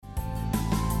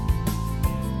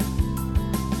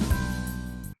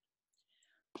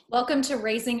Welcome to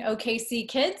Raising OKC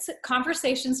Kids,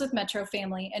 Conversations with Metro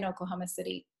Family in Oklahoma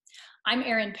City. I'm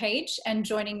Erin Page, and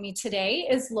joining me today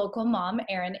is local mom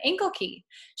Erin Engelke.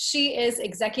 She is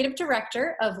Executive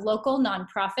Director of local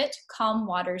nonprofit Calm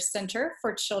Waters Center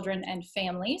for Children and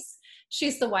Families.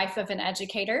 She's the wife of an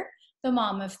educator, the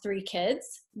mom of 3 kids,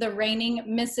 the reigning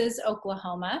Mrs.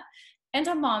 Oklahoma, and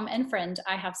a mom and friend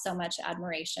I have so much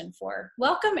admiration for.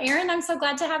 Welcome, Erin. I'm so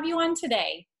glad to have you on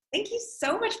today. Thank you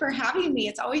so much for having me.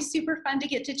 It's always super fun to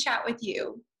get to chat with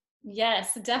you.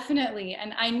 Yes, definitely.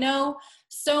 And I know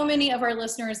so many of our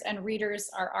listeners and readers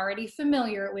are already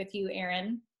familiar with you,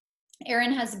 Erin.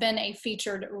 Erin has been a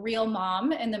featured real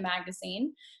mom in the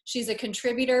magazine. She's a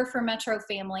contributor for Metro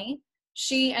Family.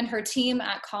 She and her team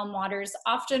at Calm Waters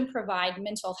often provide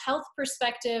mental health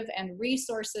perspective and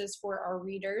resources for our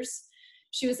readers.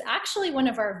 She was actually one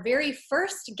of our very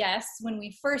first guests when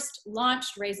we first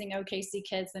launched Raising OKC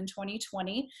Kids in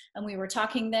 2020, and we were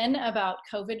talking then about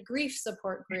COVID grief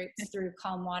support groups through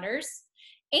Calm Waters.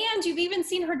 And you've even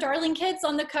seen her darling kids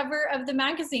on the cover of the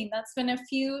magazine. That's been a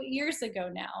few years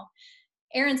ago now.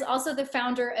 Erin's also the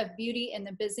founder of Beauty in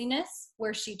the Busyness,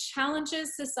 where she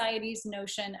challenges society's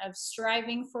notion of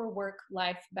striving for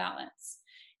work-life balance,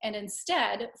 and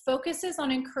instead focuses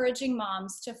on encouraging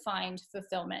moms to find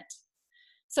fulfillment.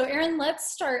 So Erin,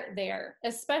 let's start there,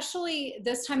 especially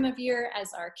this time of year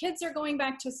as our kids are going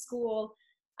back to school,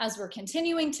 as we're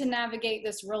continuing to navigate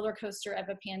this roller coaster of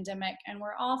a pandemic, and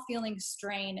we're all feeling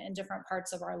strain in different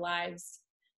parts of our lives.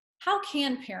 How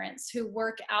can parents who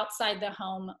work outside the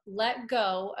home let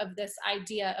go of this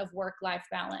idea of work-life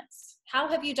balance? How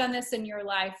have you done this in your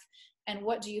life, and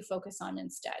what do you focus on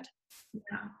instead?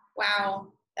 Yeah. Wow.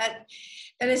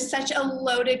 That is such a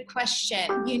loaded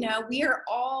question. You know, we are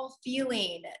all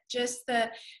feeling just the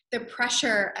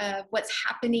pressure of what's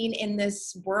happening in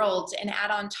this world, and add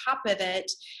on top of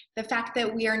it the fact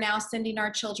that we are now sending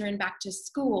our children back to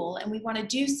school, and we want to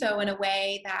do so in a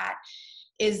way that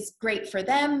is great for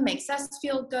them, makes us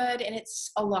feel good, and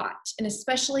it's a lot. And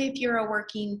especially if you're a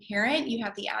working parent, you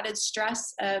have the added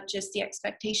stress of just the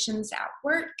expectations at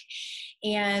work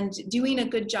and doing a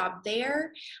good job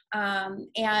there.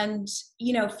 And,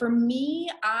 you know, for me,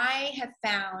 I have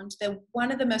found that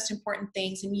one of the most important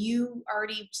things, and you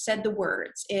already said the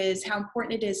words, is how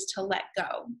important it is to let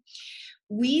go.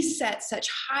 We set such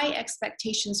high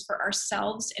expectations for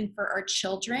ourselves and for our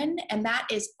children, and that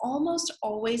is almost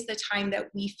always the time that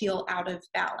we feel out of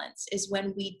balance, is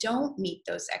when we don't meet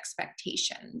those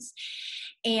expectations.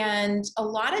 And a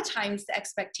lot of times the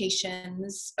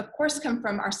expectations, of course, come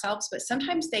from ourselves, but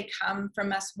sometimes they come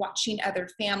from us watching other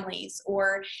families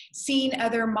or seeing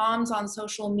other moms on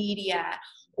social media,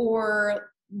 or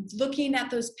looking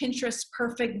at those Pinterest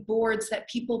perfect boards that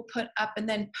people put up and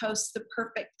then post the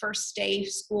perfect first day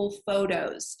school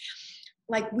photos.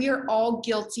 Like, we are all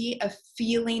guilty of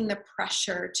feeling the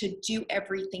pressure to do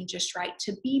everything just right,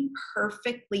 to be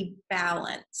perfectly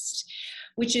balanced,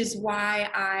 which is why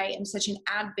I am such an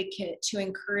advocate to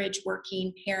encourage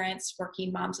working parents,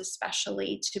 working moms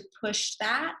especially, to push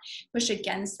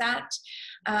against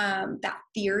that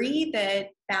theory that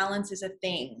balance is a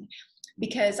thing.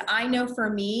 Because I know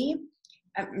for me,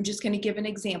 I'm just going to give an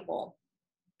example.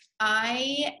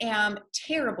 I am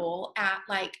terrible at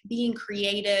like being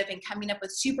creative and coming up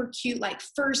with super cute, like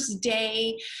first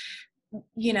day,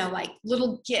 you know, like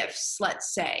little gifts,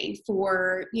 let's say,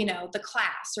 for, you know, the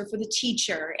class or for the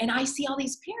teacher. And I see all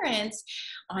these parents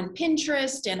on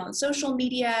Pinterest and on social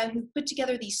media who put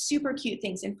together these super cute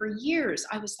things. And for years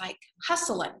I was like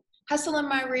hustling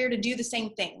my rear to do the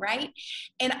same thing, right?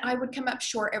 And I would come up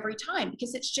short every time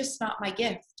because it's just not my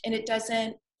gift, and it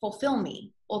doesn't fulfill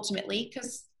me ultimately,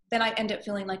 because then I end up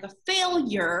feeling like a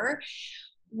failure,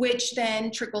 which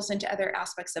then trickles into other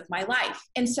aspects of my life.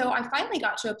 And so I finally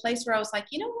got to a place where I was like,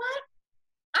 you know what?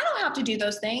 I don't have to do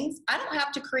those things. I don't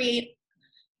have to create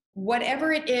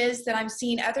whatever it is that I'm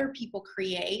seeing other people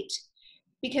create,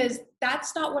 because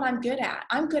that's not what I'm good at.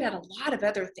 I'm good at a lot of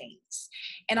other things.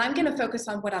 And I'm going to focus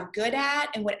on what I'm good at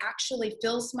and what actually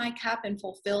fills my cup and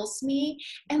fulfills me,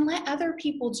 and let other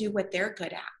people do what they're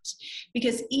good at.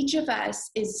 Because each of us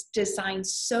is designed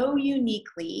so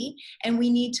uniquely, and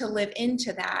we need to live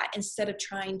into that instead of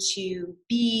trying to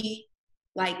be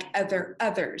like other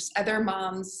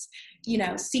moms, you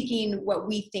know, seeking what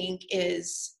we think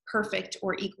is perfect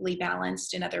or equally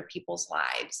balanced in other people's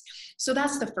lives. So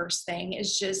that's the first thing,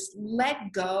 is just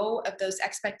let go of those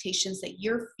expectations that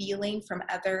you're feeling from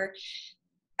other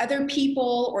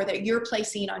people, or that you're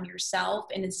placing on yourself,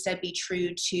 and instead be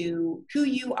true to who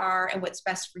you are and what's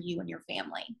best for you and your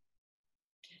family.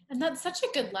 And that's such a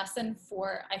good lesson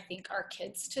for, I think, our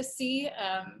kids to see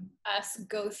us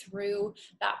go through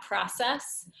that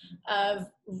process of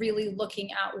really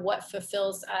looking at what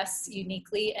fulfills us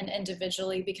uniquely and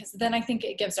individually, because then I think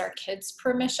it gives our kids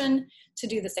permission to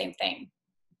do the same thing.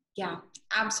 Yeah,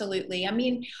 absolutely. I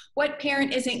mean, what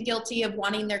parent isn't guilty of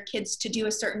wanting their kids to do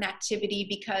a certain activity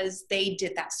because they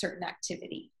did that certain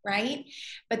activity, right?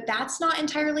 But that's not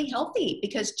entirely healthy,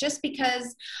 because just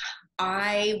because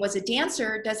I was a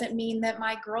dancer doesn't mean that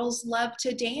my girls love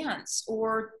to dance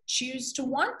or choose to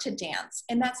want to dance.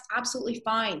 And that's absolutely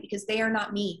fine, because they are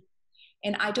not me.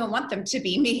 And I don't want them to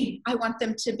be me. I want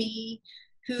them to be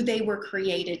who they were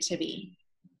created to be.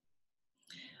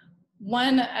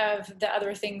 One of the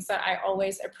other things that I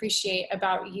always appreciate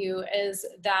about you is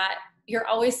that you're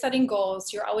always setting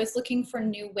goals. You're always looking for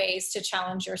new ways to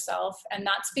challenge yourself. And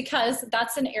that's because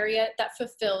that's an area that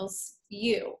fulfills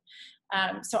you.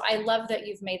 So I love that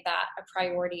you've made that a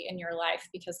priority in your life,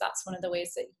 because that's one of the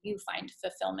ways that you find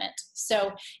fulfillment.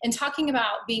 So in talking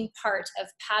about being part of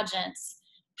pageants,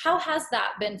 how has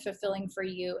that been fulfilling for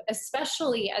you,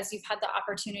 especially as you've had the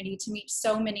opportunity to meet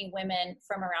so many women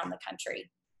from around the country?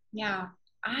 Yeah,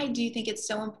 I do think it's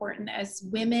so important as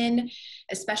women,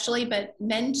 especially, but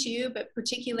men too, but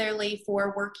particularly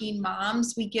for working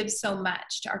moms. We give so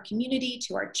much to our community,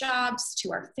 to our jobs,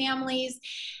 to our families.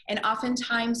 And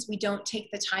oftentimes we don't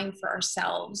take the time for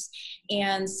ourselves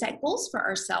and set goals for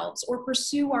ourselves or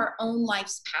pursue our own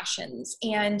life's passions.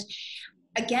 And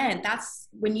again, that's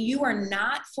when you are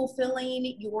not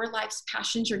fulfilling your life's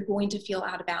passions, you're going to feel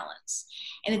out of balance.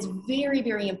 And it's very,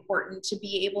 very important to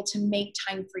be able to make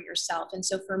time for yourself. And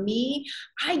so for me,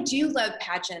 I do love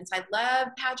pageants. I love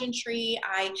pageantry.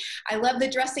 I love the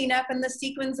dressing up and the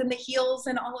sequins and the heels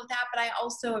and all of that. But I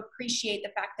also appreciate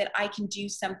the fact that I can do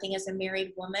something as a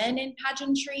married woman in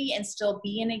pageantry and still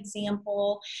be an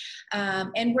example,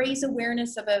 and raise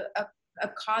awareness of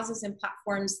causes and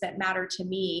platforms that matter to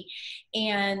me.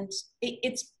 And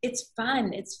it's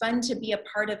fun. It's fun to be a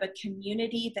part of a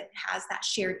community that has that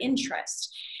shared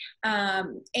interest.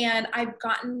 And I've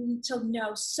gotten to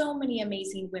know so many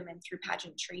amazing women through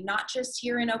pageantry, not just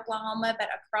here in Oklahoma, but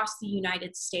across the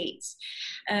United States.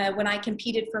 When I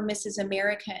competed for Mrs.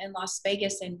 America in Las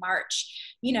Vegas in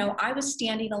March, I was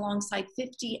standing alongside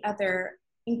 50 other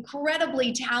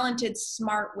incredibly talented,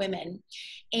 smart women.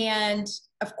 And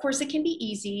of course, it can be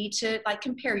easy to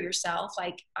compare yourself.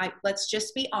 Let's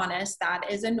just be honest, that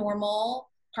is a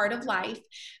normal part of life.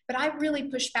 But I really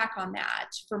push back on that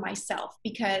for myself,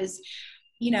 because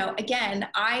again,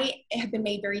 I have been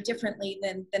made very differently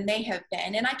than they have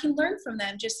been. And I can learn from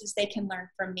them just as they can learn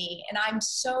from me. And I'm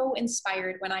so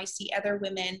inspired when I see other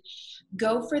women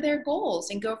go for their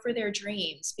goals and go for their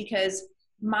dreams, because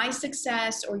my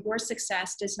success or your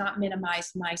success does not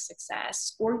minimize my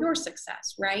success or your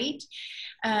success, right?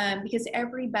 Because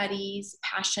everybody's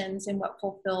passions and what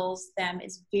fulfills them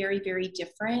is very, very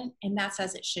different. And that's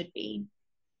as it should be.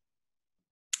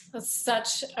 That's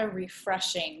such a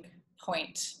refreshing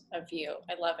point of view.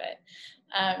 I love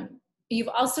it. You've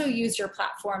also used your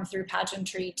platform through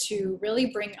pageantry to really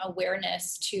bring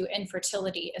awareness to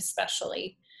infertility,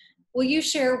 especially. Will you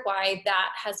share why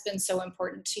that has been so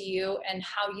important to you and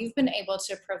how you've been able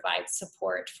to provide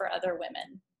support for other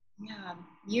women? Yeah,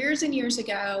 years and years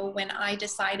ago, when I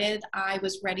decided I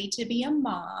was ready to be a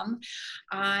mom,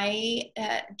 I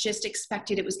just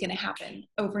expected it was going to happen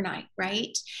overnight,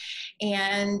 right?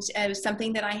 And it was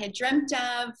something that I had dreamt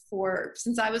of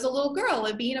since I was a little girl,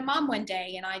 of being a mom one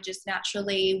day, and I just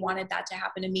naturally wanted that to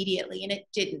happen immediately, and it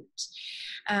didn't.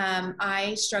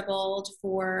 I struggled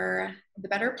for the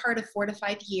better part of 4 to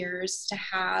 5 years to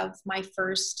have my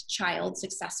first child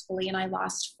successfully, and I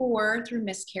lost 4 through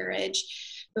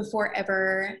miscarriage before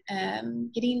ever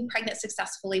getting pregnant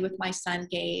successfully with my son,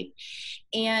 Gabe.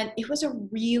 And it was a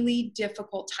really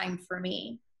difficult time for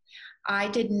me. I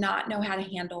did not know how to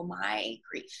handle my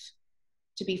grief,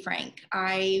 to be frank.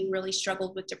 I really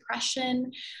struggled with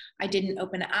depression. I didn't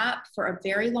open up for a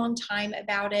very long time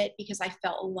about it because I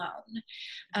felt alone.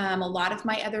 A lot of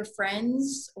my other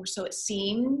friends, or so it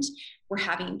seemed, were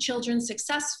having children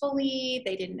successfully.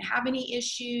 They didn't have any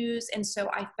issues. And so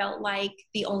I felt like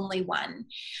the only one.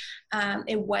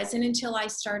 It wasn't until I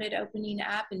started opening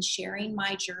up and sharing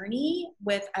my journey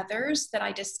with others that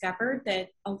I discovered that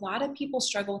a lot of people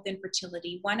struggle with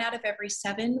infertility. 1 out of every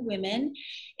 7 women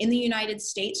in the United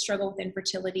States struggle with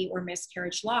infertility or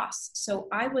miscarriage loss. So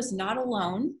I was not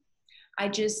alone. I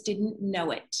just didn't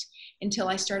know it until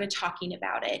I started talking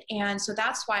about it. And so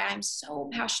that's why I'm so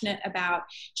passionate about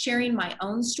sharing my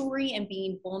own story and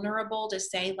being vulnerable to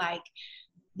say,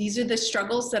 these are the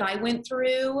struggles that I went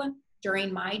through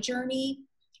during my journey.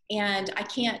 And I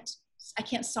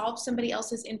can't solve somebody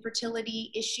else's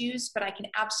infertility issues, but I can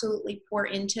absolutely pour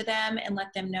into them and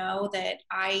let them know that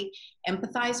I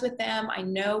empathize with them. I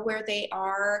know where they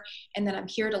are, and that I'm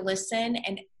here to listen.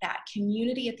 And that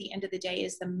community at the end of the day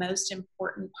is the most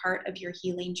important part of your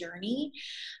healing journey,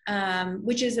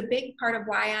 which is a big part of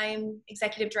why I'm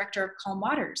executive director of Calm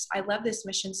Waters. I love this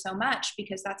mission so much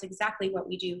because that's exactly what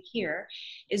we do here,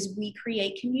 is we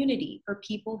create community for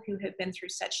people who have been through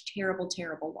such terrible,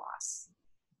 terrible loss.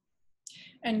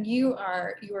 And you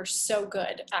are so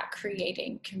good at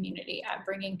creating community, at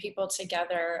bringing people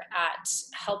together, at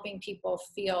helping people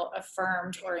feel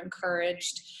affirmed or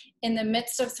encouraged in the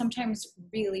midst of sometimes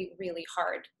really, really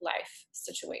hard life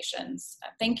situations.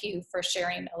 Thank you for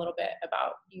sharing a little bit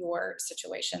about your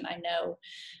situation. I know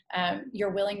your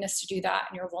willingness to do that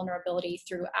and your vulnerability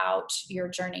throughout your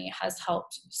journey has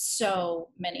helped so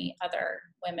many other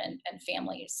women and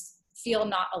families feel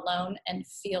not alone and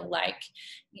feel like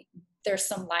there's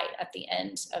some light at the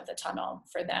end of the tunnel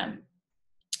for them.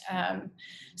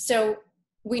 So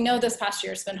we know this past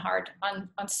year has been hard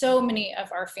on so many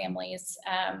of our families.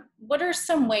 What are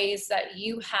some ways that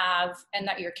you have and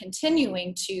that you're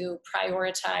continuing to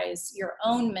prioritize your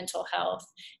own mental health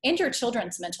and your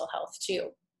children's mental health too?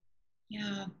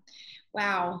 Yeah.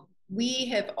 Wow. We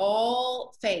have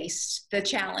all faced the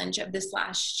challenge of this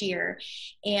last year.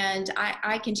 And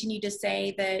I continue to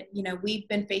say that, we've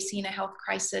been facing a health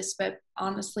crisis, but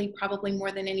honestly, probably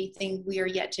more than anything, we are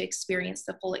yet to experience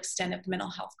the full extent of the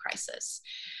mental health crisis.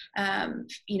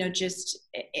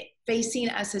 Facing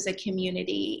us as a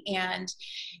community. And,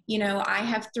 I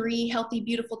have 3 healthy,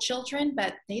 beautiful children,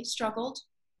 but they've struggled.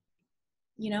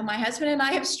 My husband and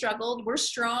I have struggled. We're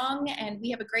strong and we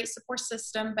have a great support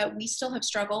system, but we still have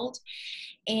struggled.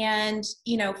 And,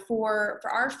 for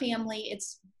our family,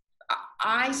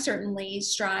 I certainly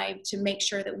strive to make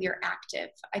sure that we are active.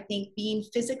 I think being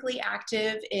physically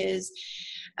active is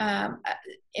an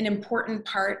important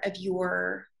part of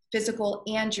your physical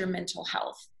and your mental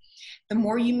health. The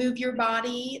more you move your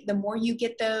body, the more you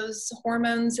get those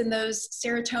hormones and those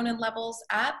serotonin levels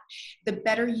up, the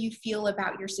better you feel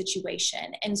about your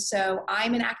situation. And so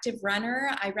I'm an active runner.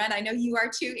 I run. I know you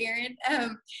are too, Erin.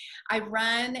 I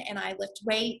run and I lift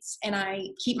weights and I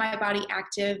keep my body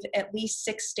active at least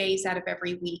 6 days out of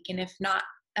every week. And if not,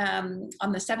 on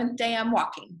the 7th day, I'm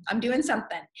walking. I'm doing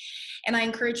something. And I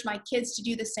encourage my kids to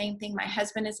do the same thing. My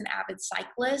husband is an avid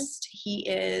cyclist. He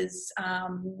is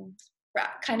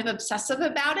kind of obsessive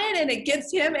about it, and it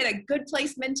gets him in a good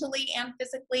place mentally and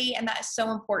physically, and that is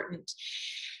so important.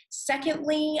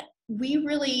 Secondly, we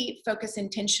really focus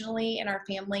intentionally in our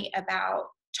family about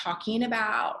talking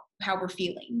about how we're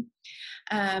feeling.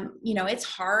 It's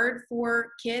hard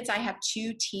for kids. I have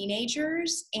 2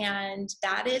 teenagers, and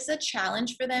that is a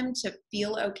challenge for them to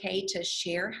feel okay to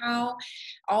share how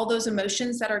all those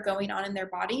emotions that are going on in their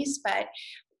bodies. But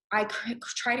I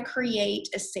try to create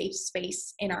a safe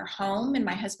space in our home, and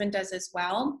my husband does as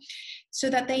well, so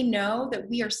that they know that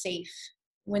we are safe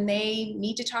when they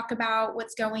need to talk about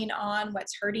what's going on,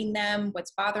 what's hurting them,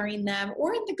 what's bothering them,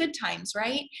 or in the good times,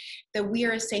 right? That we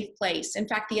are a safe place. In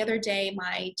fact, the other day,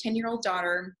 my 10-year-old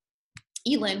daughter,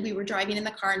 Elin, we were driving in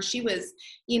the car, and she was,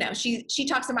 she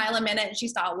talks a mile a minute, and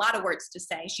she's got a lot of words to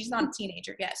say. She's not a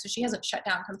teenager yet, so she hasn't shut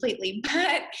down completely,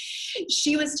 but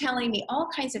she was telling me all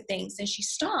kinds of things, and she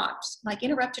stopped,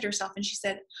 interrupted herself, and she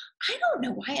said, "I don't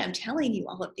know why I'm telling you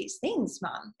all of these things,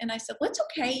 Mom." And I said, "Well, it's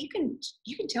okay.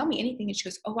 You can tell me anything." And she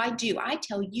goes, "Oh, I do. I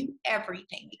tell you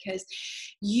everything because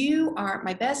you are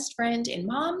my best friend, and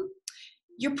Mom,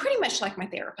 you're pretty much like my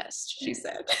therapist," she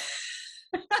said.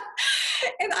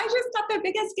 And I just got the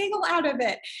biggest giggle out of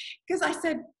it because I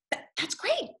said, "That's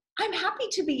great. I'm happy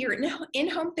to be your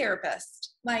in-home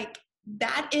therapist.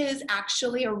 That is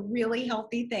actually a really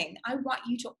healthy thing. I want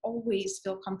you to always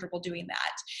feel comfortable doing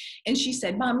that." And she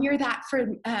said, "Mom, you're that for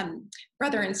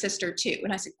brother and sister too."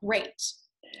 And I said, "Great.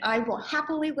 I will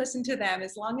happily listen to them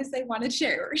as long as they want to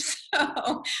share."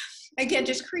 So again,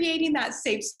 just creating that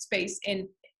safe space in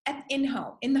the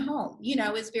home,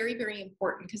 is very, very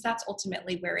important because that's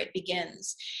ultimately where it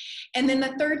begins. And then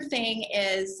the third thing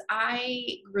is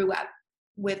I grew up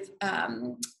with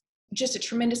just a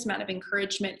tremendous amount of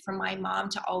encouragement from my mom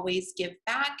to always give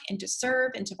back and to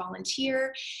serve and to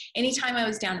volunteer. Anytime I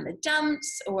was down in the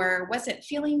dumps or wasn't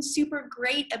feeling super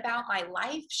great about my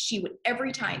life, she would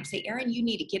every time say, "Erin, you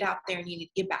need to get out there and you need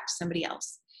to give back to somebody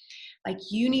else.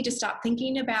 You need to stop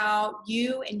thinking about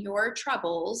you and your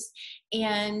troubles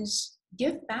and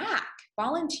give back,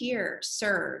 volunteer,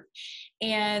 serve."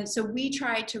 And so we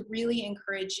try to really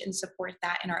encourage and support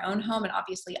that in our own home. And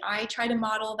obviously I try to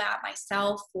model that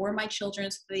myself for my children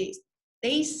so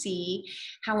They see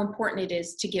how important it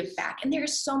is to give back. And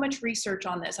there's so much research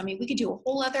on this. I mean, we could do a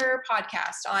whole other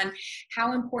podcast on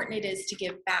how important it is to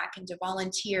give back and to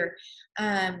volunteer,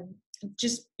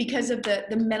 just because of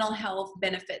the mental health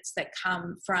benefits that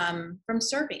come from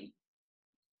serving.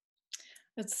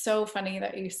 It's so funny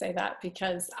that you say that,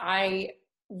 because I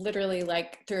literally,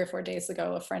 like 3 or 4 days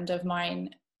ago, a friend of mine,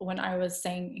 when I was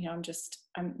saying, you know,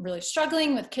 I'm really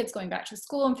struggling with kids going back to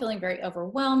school. I'm feeling very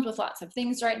overwhelmed with lots of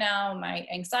things right now. My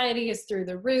anxiety is through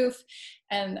the roof.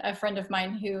 And a friend of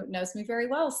mine who knows me very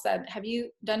well said, have you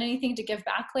done anything to give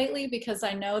back lately? Because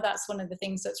I know that's one of the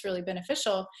things that's really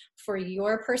beneficial for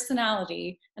your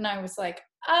personality. And I was like,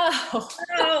 oh.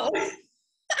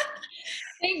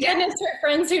 Thank goodness for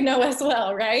friends who know us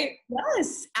well, right?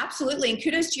 Yes, absolutely. And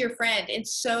kudos to your friend.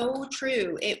 It's so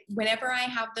true. Whenever I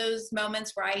have those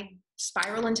moments where I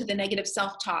spiral into the negative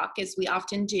self-talk, as we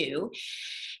often do,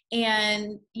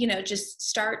 and, you know, just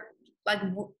start like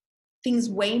things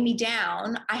weigh me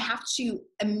down, I have to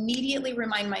immediately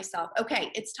remind myself,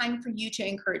 okay, it's time for you to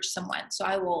encourage someone. So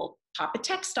I will pop a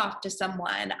text off to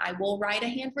someone. I will write a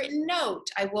handwritten note.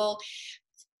 I will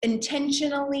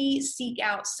intentionally seek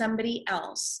out somebody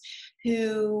else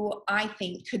who I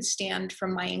think could stand for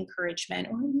my encouragement,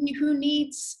 or who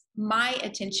needs my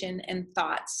attention and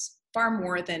thoughts far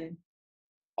more than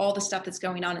all the stuff that's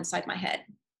going on inside my head.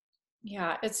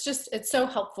 Yeah, it's so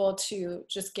helpful to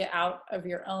just get out of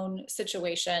your own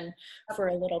situation for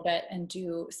a little bit and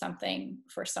do something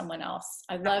for someone else.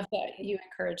 I love that you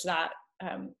encourage that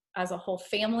as a whole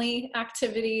family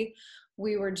activity.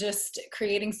 We were just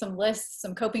creating some lists,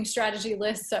 some coping strategy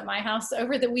lists at my house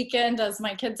over the weekend as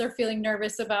my kids are feeling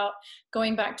nervous about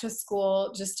going back to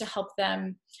school, just to help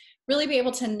them really be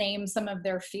able to name some of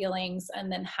their feelings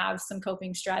and then have some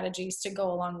coping strategies to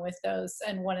go along with those.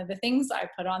 And one of the things I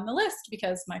put on the list,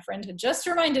 because my friend had just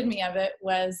reminded me of it,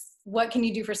 was what can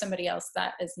you do for somebody else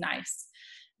that is nice?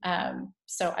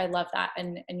 So I love that.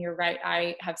 And you're right.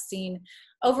 I have seen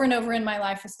over and over in my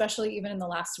life, especially even in the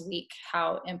last week,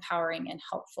 how empowering and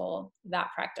helpful that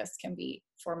practice can be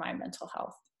for my mental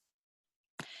health.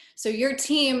 So your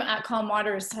team at Calm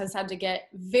Waters has had to get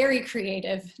very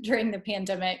creative during the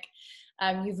pandemic.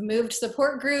 You've moved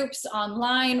support groups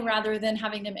online rather than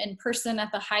having them in person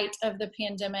at the height of the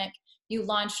pandemic. You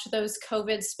launched those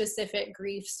COVID-specific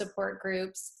grief support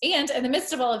groups. And in the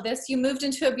midst of all of this, you moved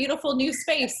into a beautiful new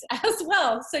space as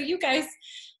well. So you guys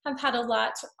have had a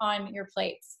lot on your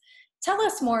plates. Tell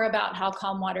us more about how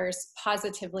Calm Waters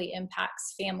positively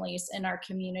impacts families in our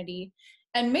community,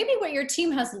 and maybe what your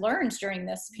team has learned during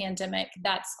this pandemic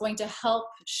that's going to help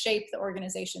shape the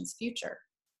organization's future.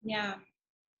 Yeah.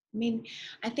 I mean,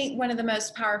 I think one of the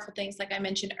most powerful things, like I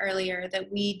mentioned earlier,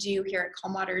 that we do here at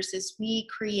Calm Waters is we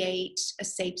create a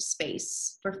safe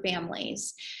space for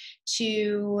families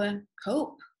to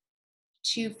cope,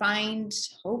 to find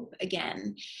hope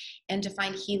again, and to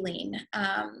find healing.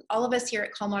 All of us here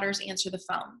at Calm Waters answer the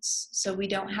phones. So we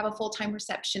don't have a full-time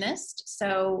receptionist.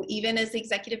 So even as the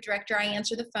executive director, I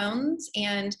answer the phones,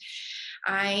 and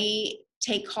I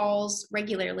take calls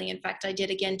regularly. In fact, I did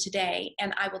again today.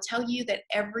 And I will tell you that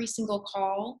every single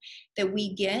call that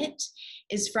we get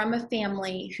is from a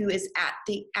family who is at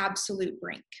the absolute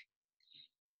brink.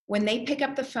 When they pick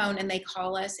up the phone and they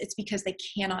call us, it's because they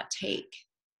cannot take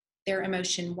their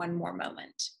emotion one more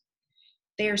moment.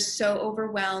 They are so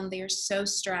overwhelmed. They are so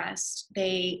stressed.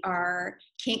 They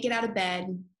can't get out of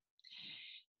bed.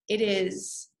 It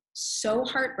is so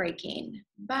heartbreaking,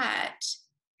 but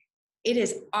it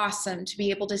is awesome to be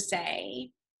able to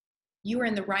say, you are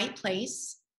in the right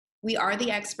place. We are the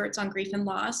experts on grief and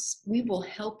loss. We will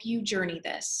help you journey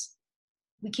this.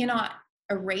 We cannot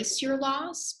erase your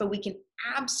loss, but we can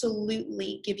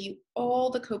absolutely give you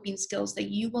all the coping skills that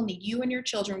you will need, you and your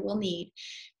children will need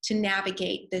to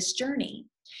navigate this journey.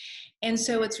 And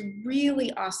so it's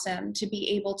really awesome to be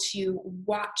able to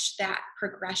watch that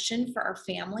progression for our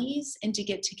families and to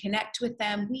get to connect with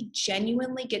them. We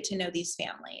genuinely get to know these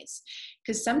families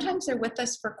because sometimes they're with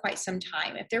us for quite some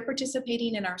time. If they're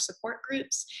participating in our support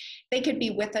groups, they could be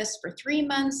with us for 3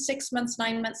 months, 6 months,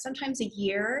 9 months, sometimes a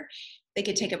year. They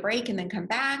could take a break and then come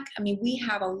back. I mean, we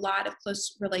have a lot of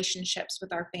close relationships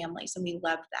with our families, and we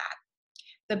love that.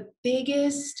 The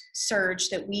biggest surge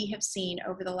that we have seen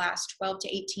over the last 12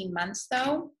 to 18 months,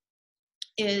 though,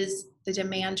 is the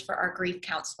demand for our grief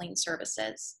counseling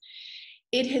services.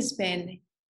 It has been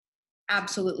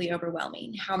absolutely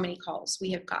overwhelming how many calls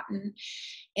we have gotten,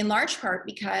 in large part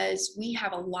because we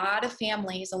have a lot of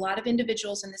families, a lot of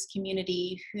individuals in this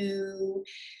community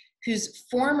whose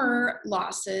former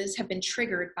losses have been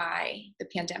triggered by the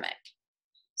pandemic.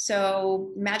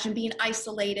 So imagine being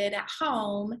isolated at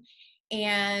home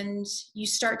and you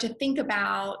start to think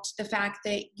about the fact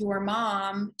that your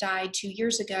mom died 2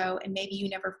 years ago, and maybe you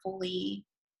never fully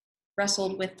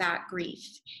wrestled with that grief.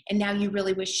 And now you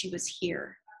really wish she was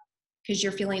here because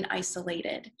you're feeling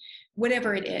isolated,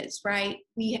 whatever it is, right?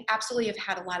 We absolutely have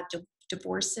had a lot of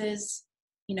divorces,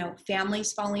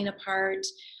 families falling apart,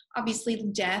 obviously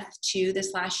death too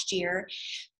this last year,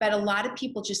 but a lot of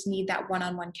people just need that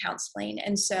one-on-one counseling.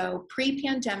 And so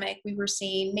pre-pandemic, we were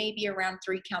seeing maybe around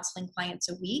 3 counseling clients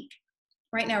a week.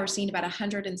 Right now we're seeing about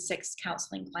 106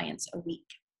 counseling clients a week.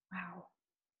 Wow.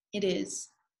 It is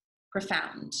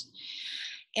profound.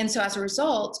 And so as a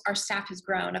result, our staff has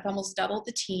grown. I've almost doubled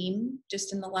the team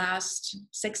just in the last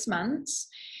 6 months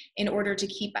in order to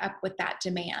keep up with that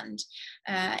demand.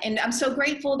 And I'm so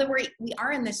grateful that we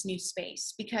are in this new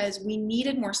space, because we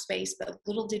needed more space, but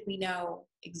little did we know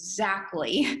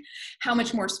exactly how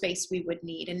much more space we would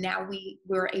need. And now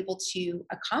we're able to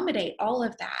accommodate all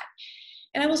of that.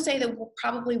 And I will say that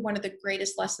probably one of the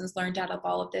greatest lessons learned out of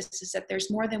all of this is that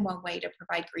there's more than one way to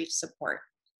provide grief support.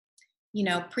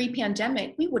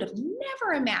 Pre-pandemic, we would have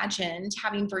never imagined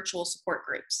having virtual support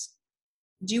groups.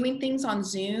 Doing things on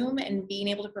Zoom and being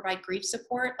able to provide grief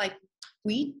support,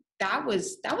 that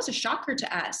was a shocker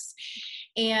to us.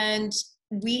 And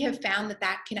we have found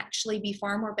that can actually be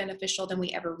far more beneficial than we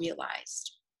ever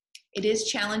realized. It is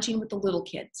challenging with the little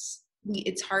kids.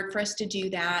 It's hard for us to do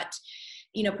that,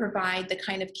 provide the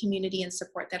kind of community and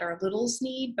support that our littles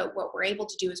need. But what we're able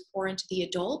to do is pour into the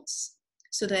adults,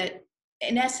 so that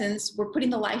in essence, we're putting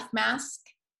the life mask,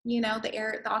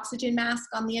 the oxygen mask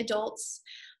on the adults,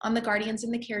 on the guardians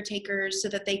and the caretakers, so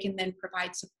that they can then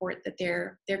provide support that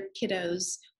their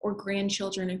kiddos or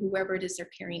grandchildren or whoever it is they're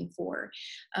caring for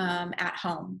at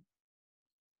home.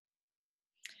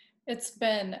 It's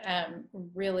been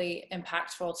really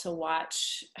impactful to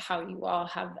watch how you all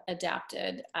have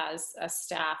adapted as a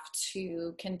staff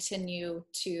to continue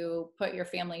to put your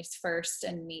families first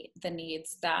and meet the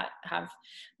needs that have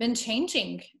been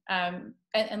changing.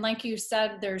 And like you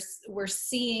said, we're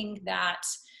seeing that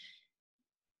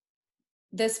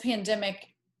this pandemic,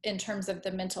 in terms of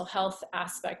the mental health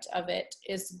aspect of it,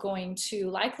 is going to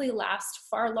likely last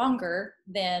far longer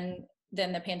than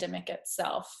the pandemic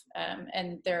itself.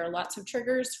 And there are lots of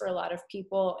triggers for a lot of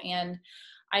people. And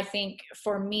I think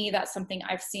for me, that's something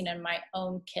I've seen in my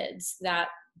own kids, that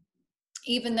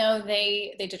even though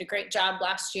they did a great job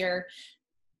last year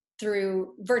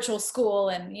through virtual school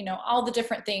and, all the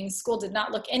different things, school did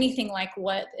not look anything like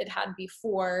what it had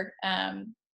before.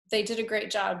 They did a great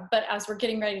job, but as we're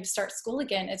getting ready to start school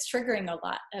again, it's triggering a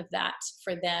lot of that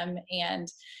for them.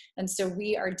 And so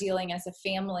we are dealing as a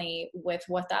family with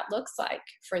what that looks like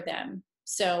for them.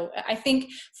 So I think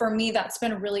for me, that's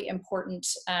been really important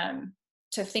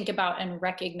to think about and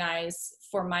recognize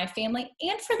for my family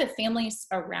and for the families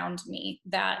around me,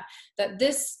 that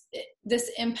this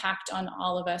impact on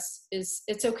all of us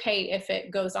it's okay if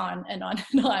it goes on and on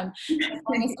and on, as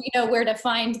long as we know where to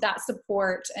find that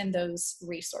support and those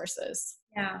resources.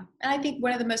 Yeah. And I think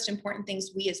one of the most important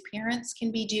things we as parents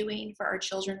can be doing for our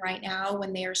children right now,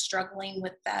 when they are struggling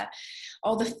with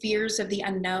all the fears of the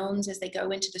unknowns as they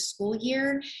go into the school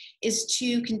year, is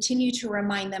to continue to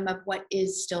remind them of what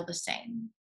is still the same.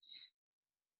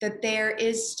 That there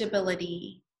is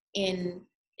stability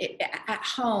at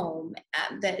home,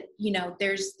 that,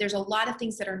 there's a lot of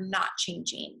things that are not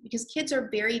changing, because kids are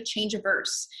very change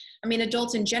averse. I mean,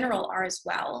 adults in general are as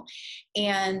well.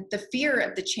 And the fear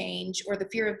of the change, or the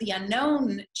fear of the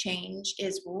unknown change,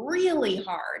 is really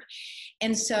hard.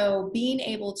 And so being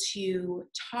able to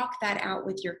talk that out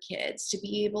with your kids, to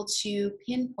be able to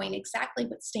pinpoint exactly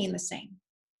what's staying the same.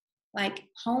 Like,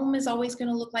 home is always going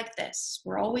to look like this.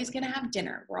 We're always going to have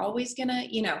dinner. We're always going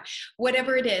to,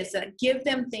 whatever it is, give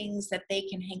them things that they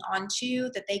can hang on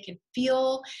to, that they can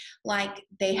feel like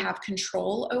they have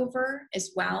control over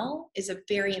as well, is a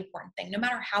very important thing, no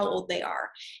matter how old they are.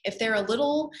 If they're a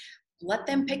little, let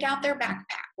them pick out their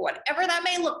backpack, whatever that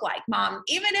may look like, Mom,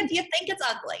 even if you think it's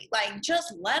ugly,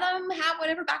 just let them have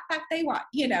whatever backpack they want,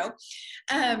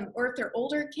 or if they're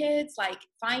older kids,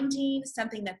 finding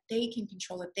something that they can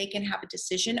control, that they can have a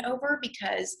decision over,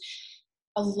 because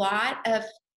a lot of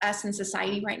us in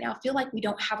society right now feel like we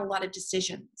don't have a lot of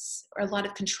decisions or a lot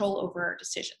of control over our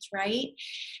decisions, right?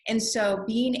 And so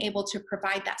being able to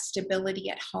provide that stability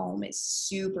at home is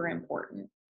super important.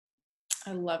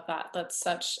 I love that. That's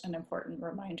such an important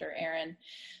reminder, Erin.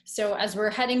 So as we're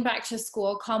heading back to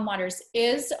school, Calm Waters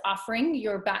is offering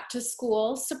your back to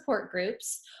school support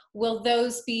groups. Will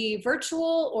those be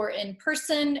virtual or in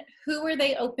person? Who are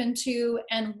they open to?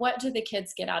 And what do the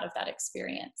kids get out of that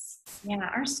experience? Yeah,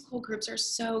 our school groups are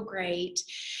so great.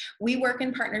 We work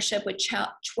in partnership with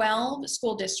 12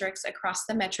 school districts across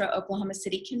the Metro Oklahoma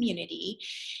City community.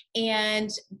 And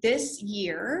this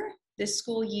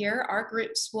school year, our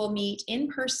groups will meet in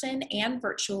person and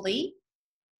virtually.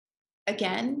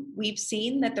 Again, we've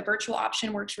seen that the virtual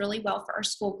option works really well for our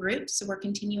school groups, so we're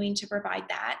continuing to provide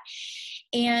that.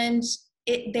 And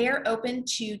they're open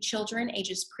to children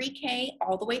ages pre-K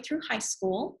all the way through high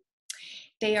school.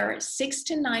 They are 6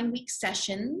 to 9 week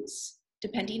sessions,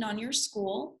 depending on your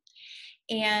school.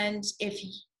 And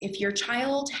if your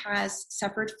child has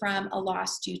suffered from a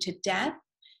loss due to death,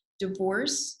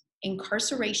 divorce,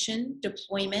 incarceration,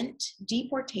 deployment,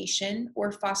 deportation,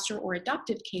 or foster or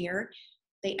adoptive care,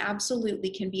 they absolutely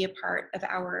can be a part of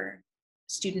our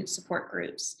student support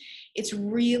groups. It's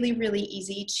really, really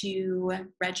easy to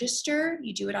register.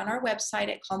 You do it on our website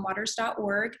at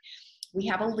calmwaters.org. We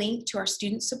have a link to our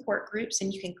student support groups,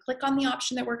 and you can click on the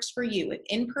option that works for you. If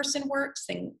in-person works,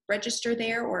 then register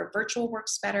there, or if virtual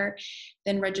works better,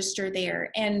 then register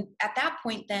there. And at that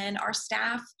point, then our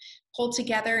staff pull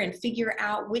together and figure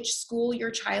out which school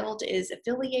your child is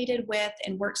affiliated with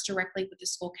and works directly with the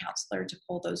school counselor to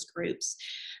pull those groups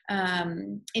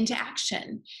into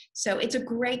action. So it's a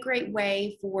great, great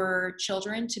way for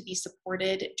children to be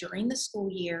supported during the school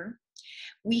year.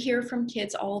 We hear from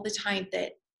kids all the time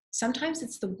that sometimes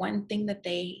it's the one thing that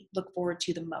they look forward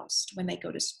to the most when they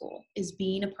go to school is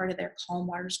being a part of their Calm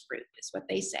Waters group, is what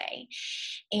they say.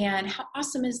 And how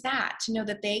awesome is that to know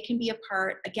that they can be a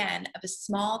part, again, of a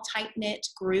small, tight-knit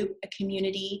group, a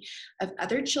community of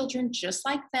other children just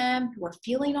like them who are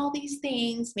feeling all these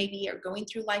things, maybe are going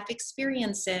through life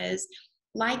experiences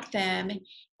like them,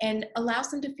 and allows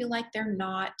them to feel like they're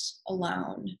not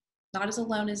alone, not as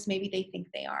alone as maybe they think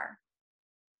they are.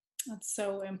 That's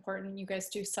so important. You guys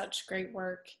do such great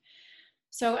work.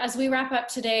 So as we wrap up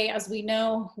today, as we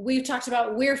know, we've talked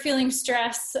about we're feeling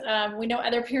stress. We know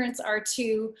other parents are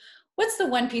too. What's the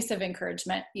one piece of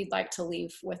encouragement you'd like to leave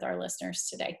with our listeners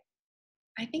today?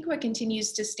 I think what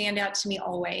continues to stand out to me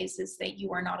always is that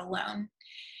you are not alone,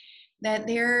 that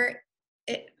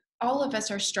all of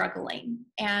us are struggling.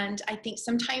 And I think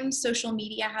sometimes social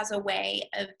media has a way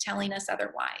of telling us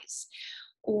otherwise,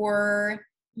 or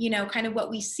kind of what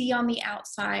we see on the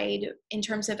outside in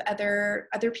terms of other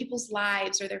people's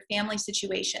lives or their family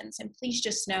situations. And please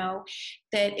just know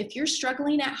that if you're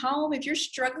struggling at home, if you're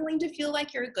struggling to feel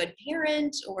like you're a good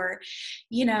parent or,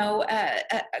 a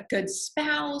good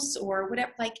spouse or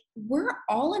whatever, like, we're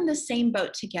all in the same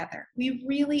boat together. We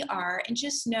really are. And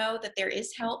just know that there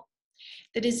is help,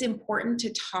 that is important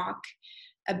to talk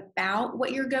about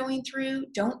what you're going through.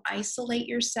 Don't isolate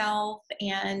yourself,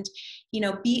 and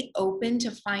be open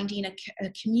to finding a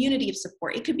community of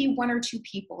support. It could be 1 or 2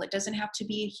 people. It doesn't have to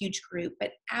be a huge group,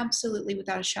 but absolutely,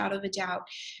 without a shadow of a doubt,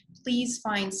 please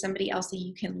find somebody else that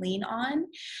you can lean on,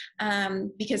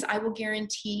 because I will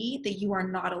guarantee that you are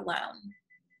not alone.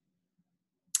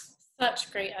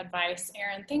 Such great advice,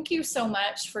 Erin. Thank you so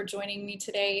much for joining me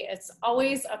today. It's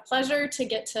always a pleasure to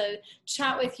get to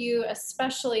chat with you,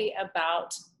 especially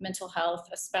about mental health,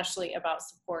 especially about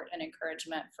support and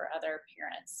encouragement for other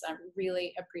parents. I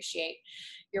really appreciate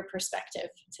your perspective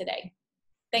today.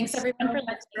 Thanks everyone for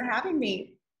listening. For having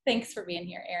me. Thanks for being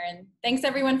here, Erin. Thanks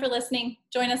everyone for listening.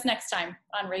 Join us next time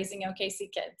on Raising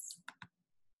OKC Kids.